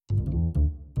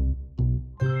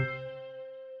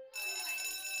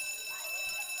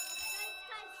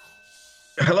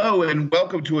Hello, and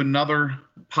welcome to another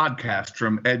podcast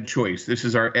from EdChoice. This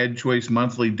is our EdChoice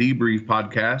monthly debrief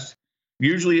podcast.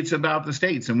 Usually it's about the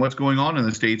states and what's going on in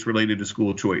the states related to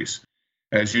school choice.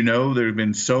 As you know, there have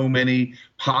been so many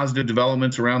positive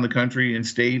developments around the country in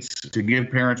states to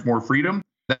give parents more freedom.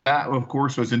 That, of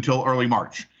course, was until early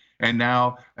March. And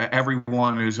now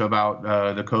everyone is about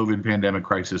the COVID pandemic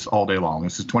crisis all day long.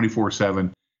 This is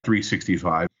 24/7,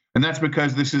 365. And that's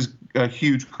because this is a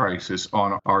huge crisis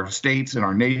on our states and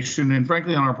our nation, and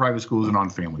frankly, on our private schools and on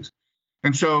families.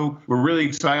 And so we're really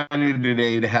excited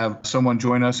today to have someone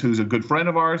join us who's a good friend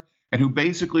of ours and who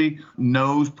basically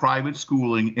knows private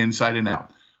schooling inside and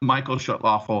out. Michael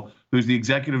Schutlöffel, who's the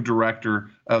executive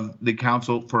director of the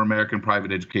Council for American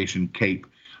Private Education, CAPE.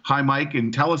 Hi, Mike,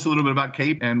 and tell us a little bit about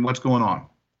CAPE and what's going on.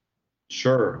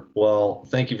 Sure. Well,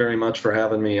 thank you very much for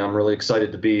having me. I'm really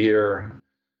excited to be here.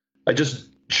 I just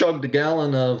chugged a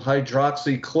gallon of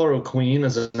hydroxychloroquine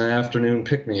as an afternoon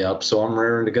pick-me-up, so I'm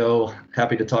raring to go.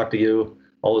 Happy to talk to you.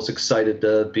 Always excited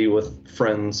to be with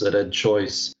friends at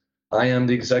EdChoice. I am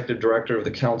the executive director of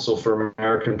the Council for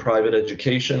American Private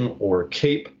Education, or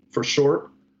CAPE for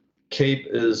short. CAPE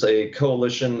is a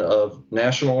coalition of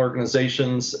national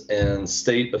organizations and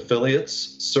state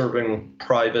affiliates serving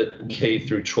private K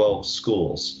through 12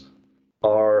 schools.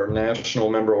 Our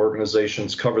national member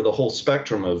organizations cover the whole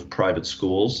spectrum of private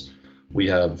schools. We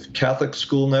have Catholic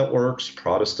school networks,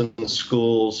 Protestant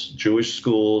schools, Jewish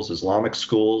schools, Islamic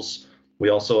schools. We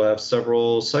also have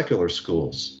several secular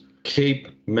schools. CAPE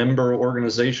member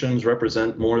organizations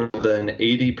represent more than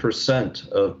 80%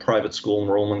 of private school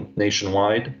enrollment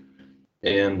nationwide.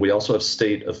 And we also have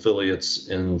state affiliates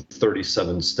in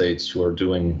 37 states who are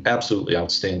doing absolutely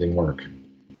outstanding work.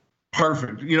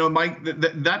 Perfect. You know, Mike,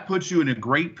 that puts you in a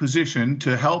great position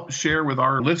to help share with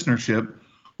our listenership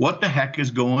what the heck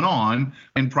is going on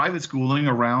in private schooling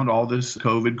around all this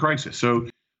COVID crisis. So,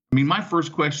 I mean, my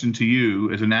first question to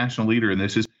you as a national leader in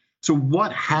this is, so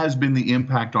what has been the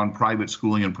impact on private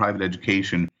schooling and private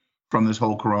education from this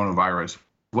whole coronavirus?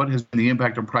 What has been the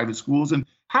impact on private schools, and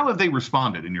how have they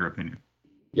responded, in your opinion?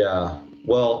 Yeah,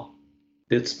 well,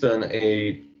 it's been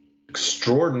a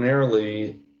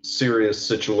extraordinarily serious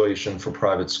situation for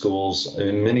private schools.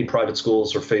 And many private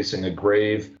schools are facing a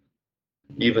grave,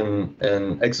 even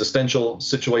an existential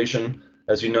situation.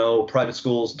 As you know, private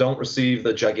schools don't receive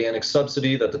the gigantic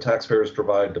subsidy that the taxpayers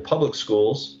provide to public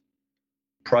schools.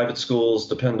 Private schools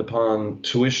depend upon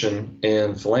tuition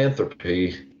and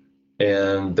philanthropy,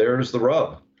 and there's the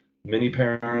rub. Many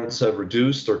parents have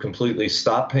reduced or completely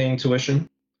stopped paying tuition.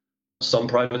 Some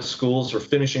private schools are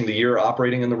finishing the year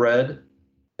operating in the red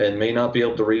and may not be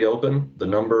able to reopen. The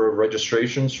number of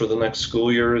registrations for the next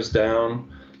school year is down.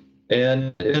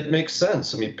 And it makes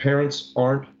sense. I mean, parents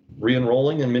aren't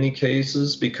re-enrolling in many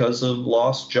cases because of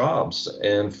lost jobs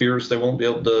and fears they won't be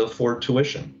able to afford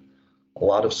tuition. A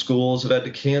lot of schools have had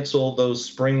to cancel those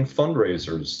spring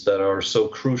fundraisers that are so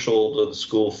crucial to the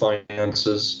school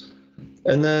finances.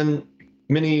 And then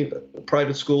many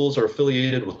private schools are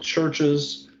affiliated with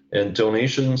churches, and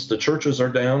donations to churches are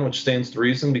down, which stands to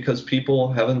reason because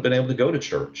people haven't been able to go to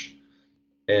church.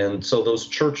 And so those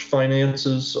church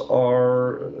finances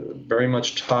are very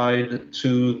much tied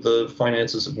to the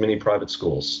finances of many private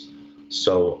schools.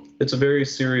 So it's a very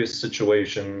serious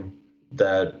situation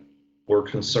that we're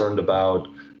concerned about.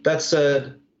 That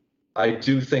said, I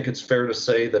do think it's fair to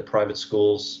say that private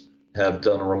schools have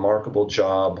done a remarkable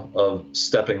job of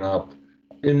stepping up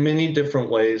in many different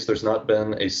ways. There's not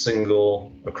been a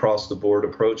single across-the-board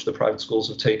approach that private schools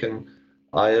have taken.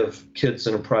 I have kids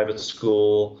in a private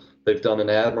school. They've done an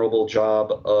admirable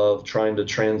job of trying to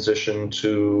transition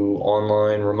to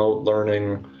online remote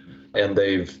learning, and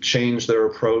they've changed their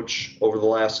approach over the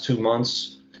last 2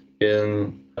 months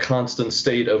in a constant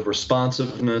state of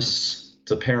responsiveness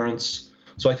to parents.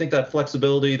 So I think that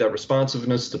flexibility, that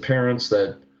responsiveness to parents,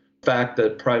 that fact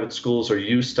that private schools are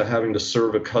used to having to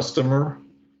serve a customer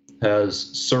has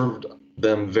served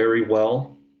them very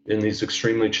well in these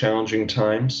extremely challenging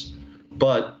times.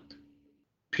 But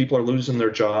people are losing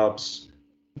their jobs.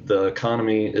 The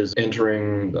economy is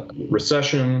entering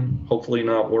recession, hopefully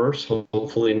not worse,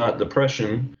 hopefully not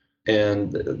depression.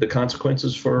 And the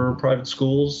consequences for private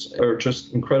schools are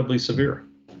just incredibly severe.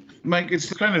 Mike,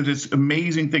 it's kind of this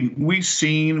amazing thing.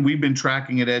 We've been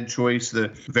tracking at EdChoice the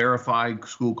verified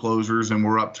school closures, and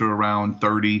we're up to around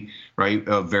 30, right?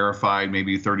 Verified,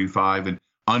 maybe 35, and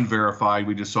unverified.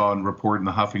 We just saw a report in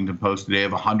the Huffington Post today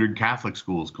of 100 Catholic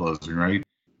schools closing, right?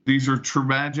 These are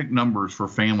tragic numbers for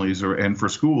families and for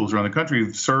schools around the country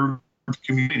who've served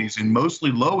communities, and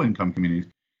mostly low-income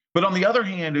communities. But on the other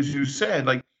hand, as you said,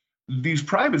 like, these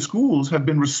private schools have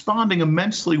been responding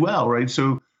immensely well, right?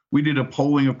 So we did a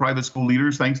polling of private school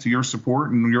leaders, thanks to your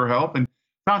support and your help, and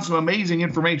found some amazing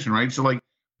information, right? So, like,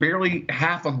 barely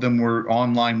half of them were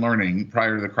online learning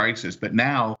prior to the crisis, but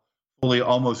now fully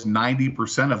almost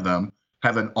 90% of them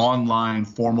have an online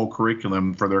formal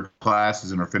curriculum for their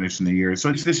classes and are finishing the year. So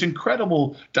it's this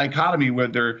incredible dichotomy where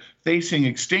they're facing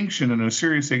extinction and a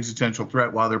serious existential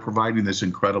threat while they're providing this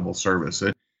incredible service.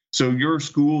 So your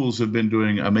schools have been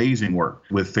doing amazing work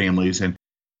with families. And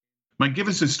Mike, give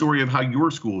us a story of how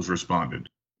your schools responded.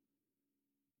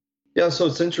 Yeah, so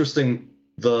it's interesting.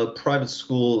 The private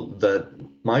school that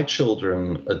my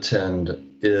children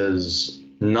attend is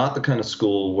not the kind of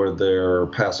school where they're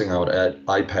passing out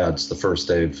iPads the first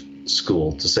day of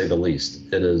school, to say the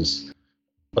least. It is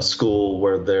a school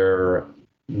where they're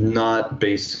not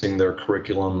basing their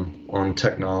curriculum on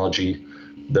technology.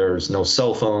 There's no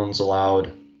cell phones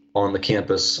allowed on the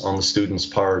campus on the students'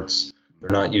 parts.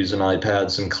 They're not using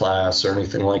iPads in class or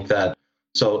anything like that.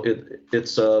 So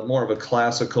it's more of a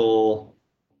classical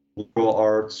liberal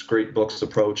arts, great books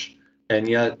approach, and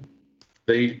yet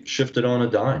they shifted on a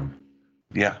dime.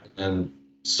 Yeah. And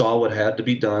saw what had to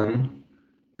be done,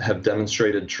 have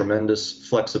demonstrated tremendous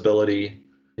flexibility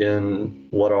in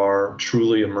what are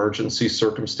truly emergency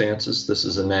circumstances. This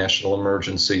is a national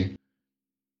emergency.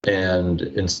 And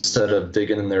instead of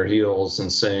digging in their heels and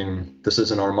saying, this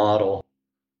isn't our model,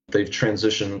 they've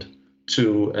transitioned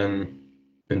to an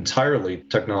entirely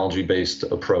technology-based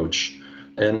approach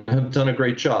and have done a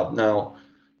great job. Now,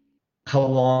 how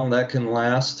long that can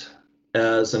last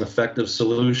as an effective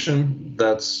solution,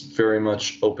 that's very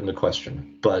much open to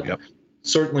question. But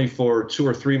certainly for 2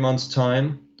 or 3 months'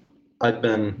 time, I've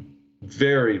been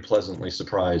very pleasantly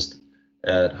surprised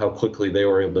at how quickly they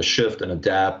were able to shift and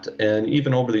adapt. And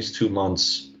even over these 2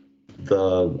 months,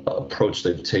 the approach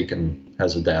they've taken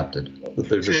has adapted.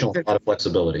 They've just shown a lot of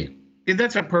flexibility. And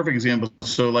that's a perfect example.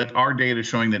 So, like, our data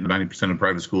showing that 90% of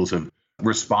private schools have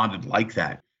responded like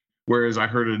that. Whereas I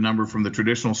heard a number from the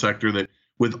traditional sector that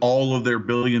with all of their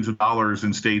billions of dollars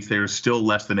in states, there's still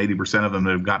less than 80% of them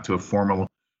that have got to a formal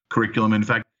curriculum. In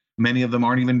fact, many of them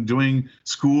aren't even doing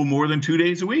school more than 2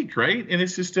 days a week, right? And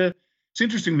it's just it's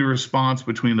interesting the response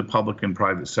between the public and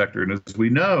private sector. And as we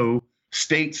know,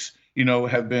 states,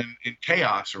 have been in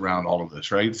chaos around all of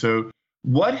this, right? So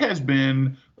what has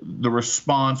been the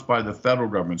response by the federal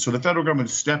government? So the federal government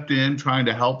stepped in trying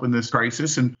to help in this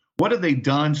crisis. And what have they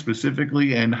done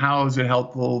specifically? And how is it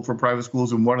helpful for private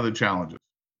schools? And what are the challenges?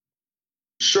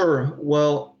 Sure.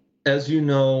 Well, as you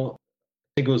know, I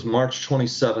think it was March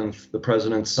 27th, the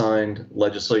president signed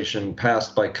legislation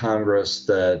passed by Congress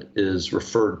that is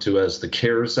referred to as the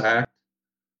CARES Act.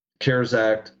 CARES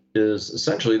Act is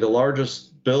essentially the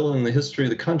largest bill in the history of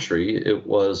the country. It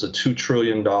was a $2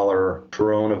 trillion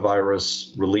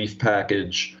coronavirus relief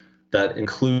package that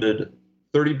included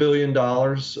 $30 billion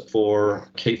for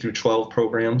K through 12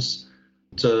 programs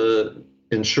to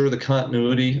ensure the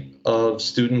continuity of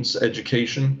students'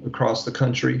 education across the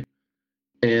country,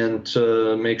 and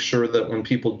to make sure that when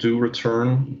people do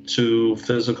return to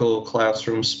physical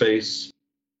classroom space,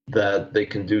 that they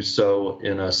can do so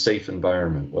in a safe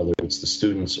environment, whether it's the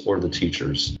students or the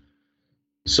teachers.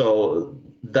 So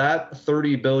that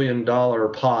 $30 billion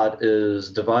pot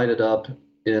is divided up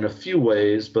in a few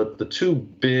ways, but the two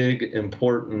big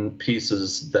important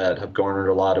pieces that have garnered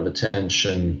a lot of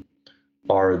attention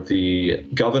are the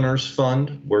governor's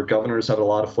fund, where governors have a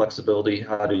lot of flexibility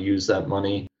how to use that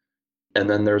money. And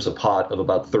then there's a pot of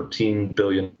about $13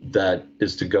 billion that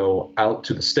is to go out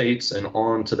to the states and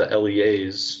on to the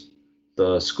LEAs,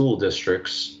 the school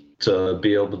districts, to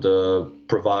be able to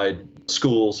provide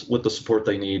schools with the support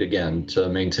they need, again, to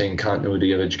maintain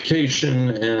continuity of education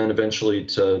and eventually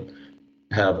to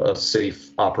have a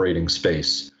safe operating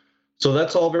space. So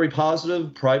that's all very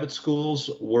positive. Private schools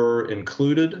were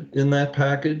included in that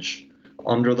package.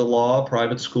 Under the law,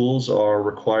 private schools are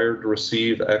required to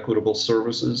receive equitable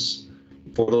services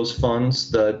for those funds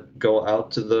that go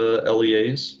out to the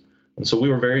LEAs. And so we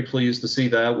were very pleased to see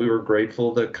that. We were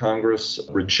grateful that Congress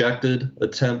rejected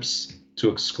attempts to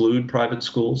exclude private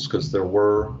schools, because there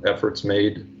were efforts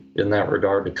made in that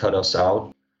regard to cut us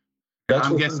out.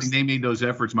 I'm guessing they made those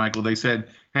efforts, Michael. They said,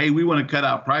 hey, we want to cut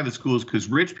out private schools because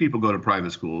rich people go to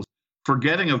private schools,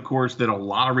 forgetting, of course, that a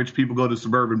lot of rich people go to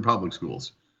suburban public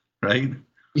schools, right?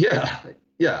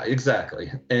 Yeah, exactly.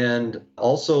 And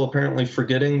also apparently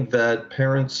forgetting that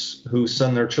parents who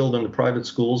send their children to private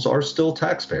schools are still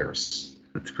taxpayers.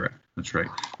 That's correct. That's right.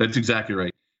 That's exactly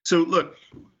right. So look,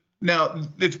 now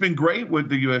it's been great what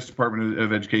the U.S. Department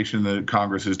of Education that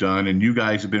Congress has done, and you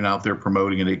guys have been out there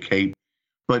promoting it at CAPE.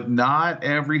 But not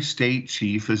every state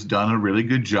chief has done a really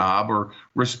good job or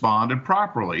responded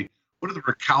properly. What are the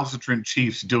recalcitrant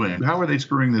chiefs doing? How are they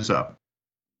screwing this up?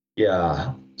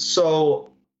 Yeah. So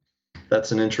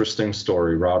that's an interesting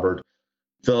story, Robert.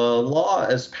 The law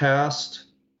as passed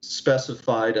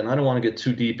specified, and I don't want to get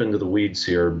too deep into the weeds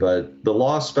here, but the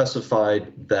law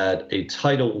specified that a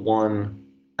Title I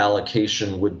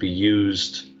allocation would be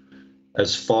used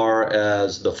as far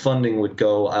as the funding would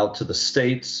go out to the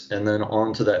states and then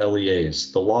on to the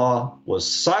LEAs. The law was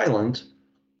silent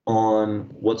on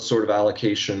what sort of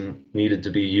allocation needed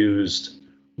to be used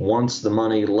once the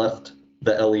money left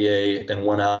the LEA and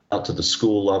went out to the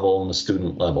school level and the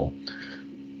student level.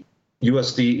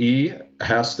 USDE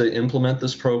has to implement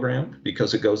this program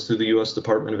because it goes through the U.S.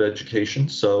 Department of Education.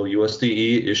 So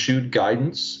USDE issued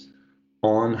guidance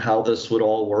on how this would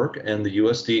all work, and the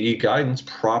USDE guidance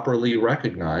properly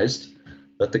recognized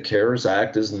that the CARES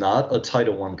Act is not a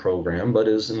Title I program, but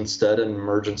is instead an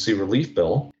emergency relief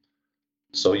bill.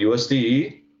 So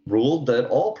USDE ruled that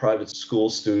all private school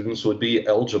students would be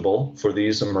eligible for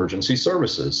these emergency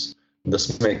services.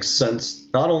 This makes sense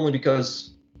not only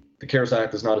because the CARES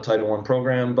Act is not a Title I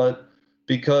program, but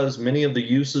because many of the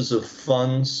uses of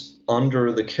funds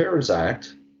under the CARES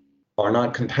Act are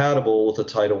not compatible with a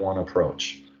Title I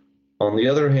approach. On the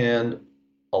other hand,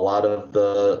 a lot of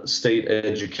the state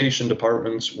education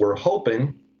departments were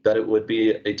hoping that it would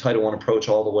be a Title I approach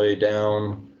all the way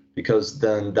down, because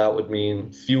then that would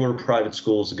mean fewer private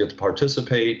schools would get to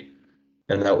participate,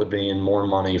 and that would mean more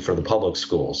money for the public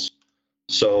schools.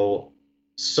 So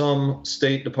some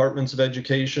state departments of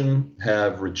education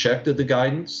have rejected the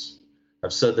guidance.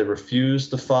 I've said they refuse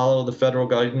to follow the federal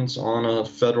guidance on a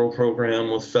federal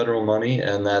program with federal money,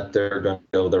 and that they're going to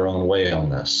go their own way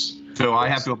on this. So I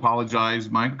have to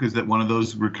apologize, Mike, because that one of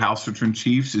those recalcitrant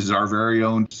chiefs is our very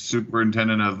own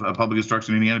superintendent of public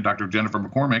instruction in Indiana, Dr. Jennifer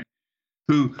McCormick,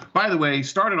 who, by the way,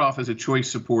 started off as a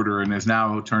choice supporter and has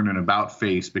now turned an about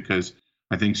face because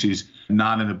I think she's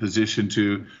not in a position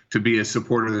to be as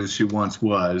supportive as she once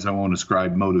was. I won't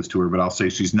ascribe motives to her, but I'll say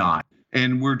she's not.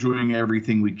 And we're doing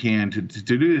everything we can to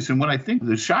do this. And what I think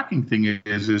the shocking thing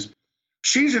is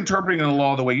she's interpreting the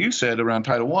law the way you said around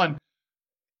Title I,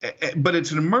 but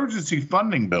it's an emergency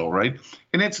funding bill, right?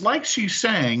 And it's like she's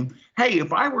saying, hey,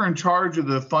 if I were in charge of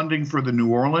the funding for the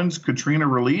New Orleans Katrina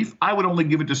relief, I would only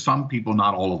give it to some people,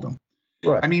 not all of them.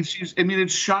 Right. I mean,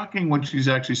 it's shocking what she's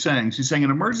actually saying. She's saying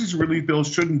an emergency relief bill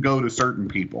shouldn't go to certain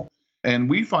people. And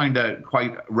we find that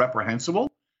quite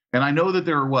reprehensible. And I know that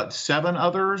there are, 7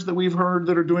 others that we've heard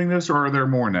that are doing this, or are there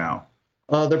more now?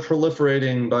 They're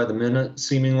proliferating by the minute,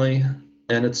 seemingly.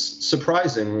 And it's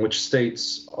surprising which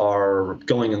states are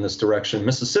going in this direction.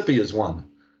 Mississippi is one.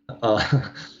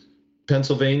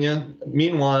 Pennsylvania.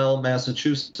 Meanwhile,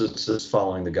 Massachusetts is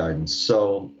following the guidance.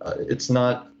 So it's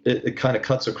not, it kind of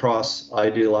cuts across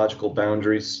ideological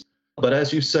boundaries. But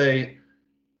as you say,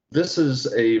 this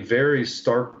is a very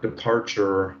stark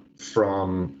departure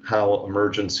from how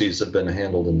emergencies have been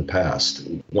handled in the past.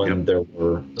 When there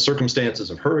were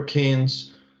circumstances of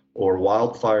hurricanes or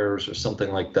wildfires or something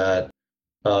like that,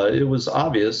 it was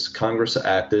obvious Congress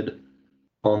acted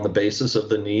on the basis of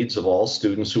the needs of all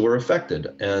students who were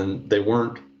affected, and they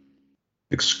weren't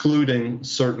excluding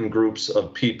certain groups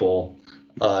of people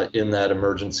in that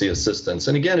emergency assistance.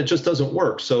 And again, it just doesn't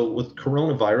work. So with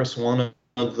coronavirus, one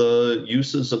of the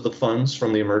uses of the funds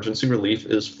from the emergency relief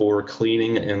is for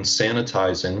cleaning and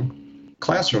sanitizing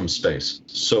classroom space.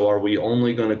 So are we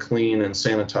only going to clean and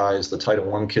sanitize the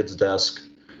Title I kid's desk,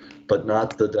 but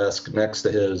not the desk next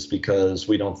to his because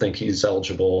we don't think he's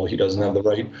eligible, he doesn't have the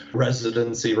right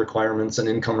residency requirements and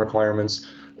income requirements?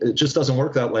 It just doesn't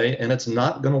work that way, and it's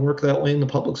not going to work that way in the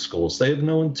public schools. They have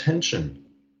no intention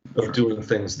of doing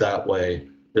things that way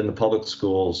in the public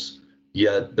schools,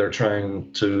 yet they're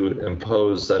trying to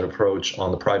impose that approach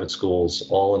on the private schools,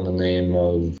 all in the name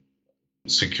of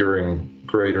securing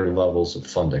greater levels of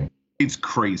funding. It's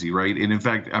crazy, right? And in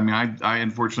fact, I mean, I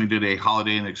unfortunately did a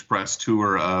Holiday Inn Express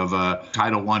tour of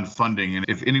Title I funding. And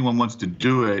if anyone wants to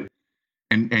do it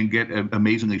and get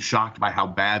amazingly shocked by how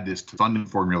bad this funding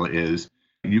formula is,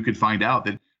 you could find out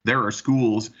that there are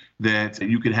schools that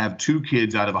you could have 2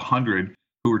 kids out of 100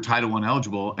 who are Title I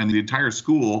eligible, and the entire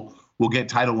school will get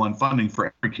Title I funding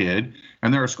for every kid.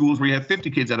 And there are schools where you have 50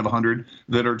 kids out of 100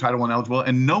 that are Title I eligible,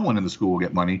 and no one in the school will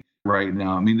get money right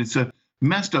now. I mean, it's a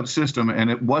messed up system,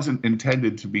 and it wasn't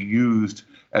intended to be used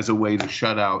as a way to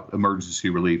shut out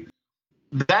emergency relief.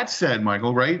 That said,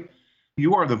 Michael, right,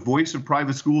 you are the voice of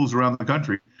private schools around the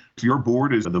country. Your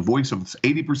board is the voice of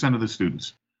 80% of the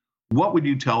students. What would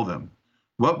you tell them?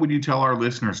 What would you tell our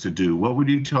listeners to do? What would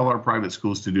you tell our private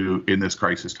schools to do in this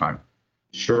crisis time?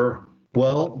 Sure.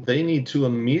 Well, they need to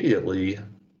immediately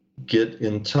get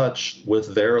in touch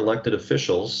with their elected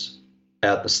officials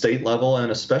at the state level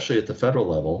and especially at the federal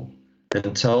level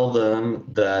and tell them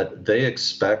that they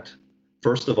expect,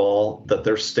 first of all, that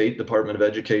their state Department of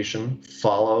Education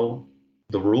follow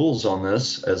the rules on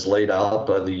this as laid out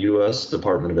by the U.S.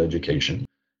 Department of Education.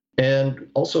 And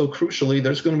also, crucially,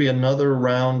 there's going to be another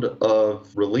round of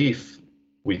relief,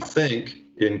 we think,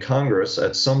 in Congress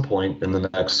at some point in the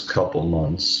next couple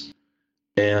months.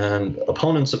 And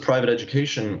opponents of private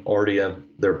education already have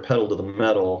their pedal to the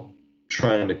metal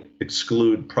trying to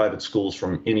exclude private schools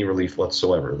from any relief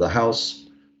whatsoever. The House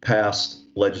passed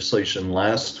legislation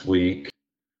last week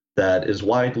that is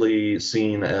widely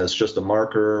seen as just a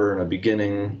marker and a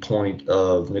beginning point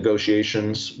of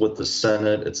negotiations with the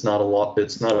Senate. It's not a law.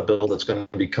 It's not a bill that's going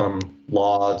to become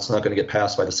law. It's not going to get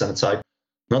passed by the Senate side.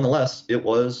 Nonetheless, it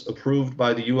was approved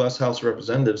by the U.S. House of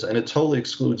Representatives, and it totally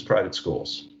excludes private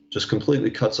schools, just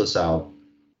completely cuts us out,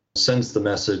 sends the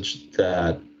message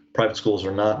that private schools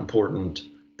are not important.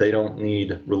 They don't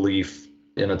need relief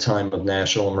in a time of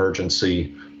national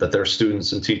emergency, that their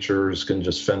students and teachers can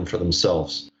just fend for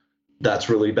themselves. That's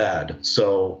really bad.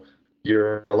 So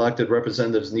your elected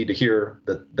representatives need to hear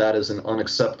that that is an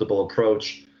unacceptable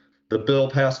approach. The bill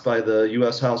passed by the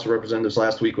U.S. House of Representatives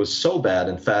last week was so bad,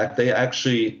 in fact, they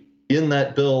actually, in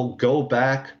that bill, go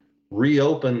back,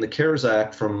 reopen the CARES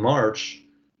Act from March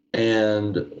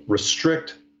and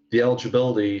restrict the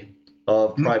eligibility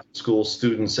of private school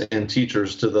students and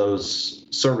teachers to those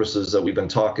services that we've been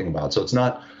talking about. So it's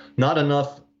not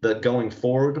enough that going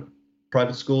forward,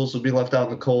 private schools would be left out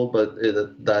in the cold, but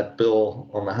that bill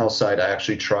on the House side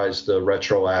actually tries to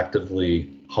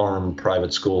retroactively harm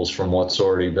private schools from what's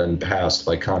already been passed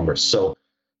by Congress. So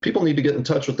people need to get in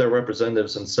touch with their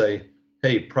representatives and say,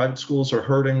 hey, private schools are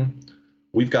hurting.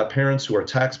 We've got parents who are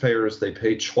taxpayers. They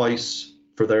pay twice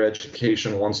for their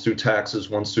education, once through taxes,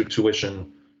 once through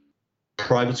tuition.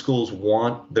 Private schools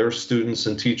want their students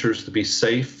and teachers to be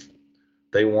safe.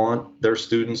 They want their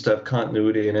students to have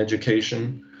continuity in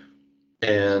education,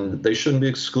 and they shouldn't be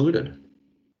excluded.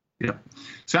 Yep.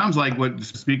 Sounds like what the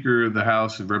Speaker of the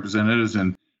House of Representatives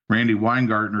and Randi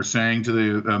Weingarten are saying to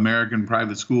the American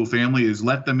private school family is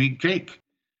let them eat cake,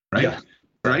 right? Yeah.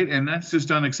 Right. And that's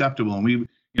just unacceptable. And we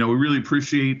really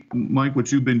appreciate, Mike,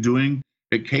 what you've been doing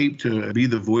at CAPE to be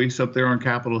the voice up there on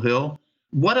Capitol Hill.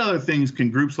 What other things can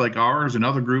groups like ours and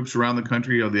other groups around the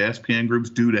country, or the SPN groups,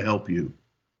 do to help you?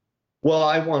 Well,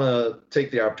 I want to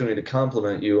take the opportunity to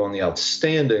compliment you on the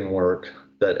outstanding work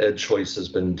that EdChoice has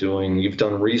been doing. You've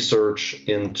done research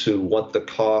into what the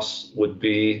costs would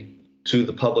be to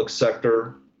the public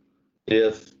sector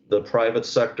if the private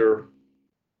sector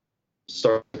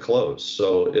starts to close.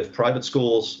 So if private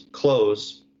schools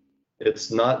close,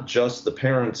 it's not just the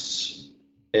parents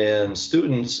and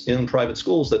students in private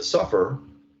schools that suffer,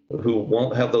 who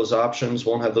won't have those options,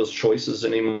 won't have those choices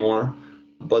anymore.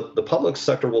 But the public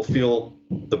sector will feel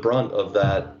the brunt of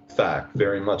that fact,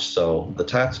 very much so. The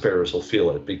taxpayers will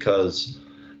feel it, because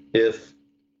if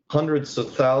hundreds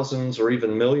of thousands or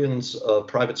even millions of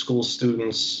private school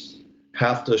students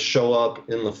have to show up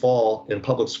in the fall in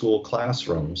public school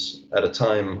classrooms at a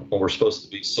time when we're supposed to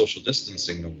be social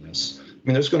distancing on this, I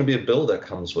mean, there's going to be a bill that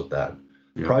comes with that.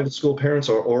 Yeah. Private school parents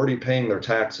are already paying their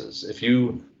taxes. If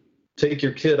you take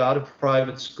your kid out of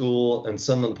private school and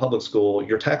send them to public school,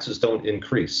 your taxes don't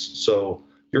increase. So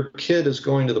your kid is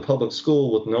going to the public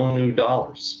school with no new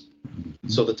dollars.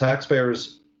 So the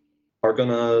taxpayers are going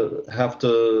to have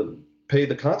to pay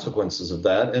the consequences of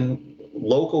that. And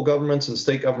local governments and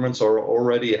state governments are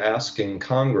already asking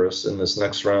Congress in this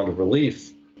next round of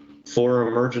relief for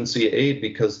emergency aid,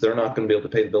 because they're not going to be able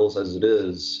to pay the bills as it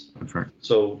is. That's right.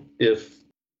 So if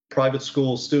private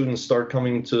school students start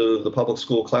coming to the public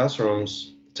school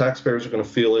classrooms, taxpayers are going to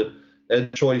feel it.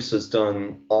 EdChoice has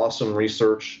done awesome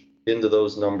research into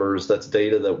those numbers. That's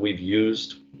data that we've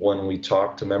used when we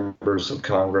talk to members of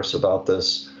Congress about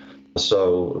this.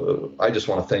 So I just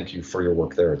want to thank you for your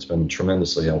work there. It's been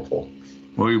tremendously helpful.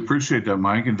 Well, we appreciate that,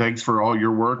 Mike, and thanks for all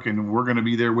your work, and we're going to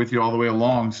be there with you all the way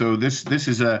along. So this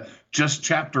is just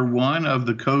chapter one of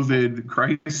the COVID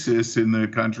crisis in the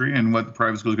country and what the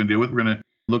private schools are going to deal with. We're going to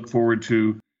look forward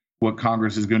to what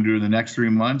Congress is going to do in the next 3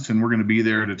 months, and we're going to be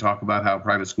there to talk about how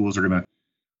private schools are going to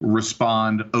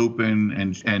respond, open,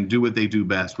 and do what they do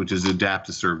best, which is adapt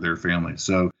to serve their families.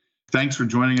 So thanks for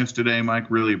joining us today,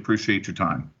 Mike. Really appreciate your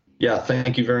time. Yeah,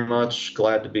 thank you very much.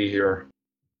 Glad to be here.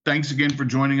 Thanks again for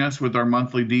joining us with our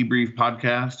monthly debrief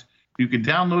podcast. You can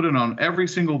download it on every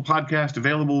single podcast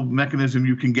available mechanism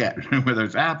you can get, whether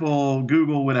it's Apple,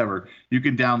 Google, whatever. You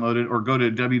can download it, or go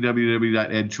to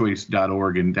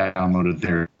www.edchoice.org and download it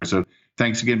there. So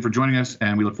thanks again for joining us,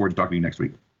 and we look forward to talking to you next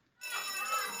week.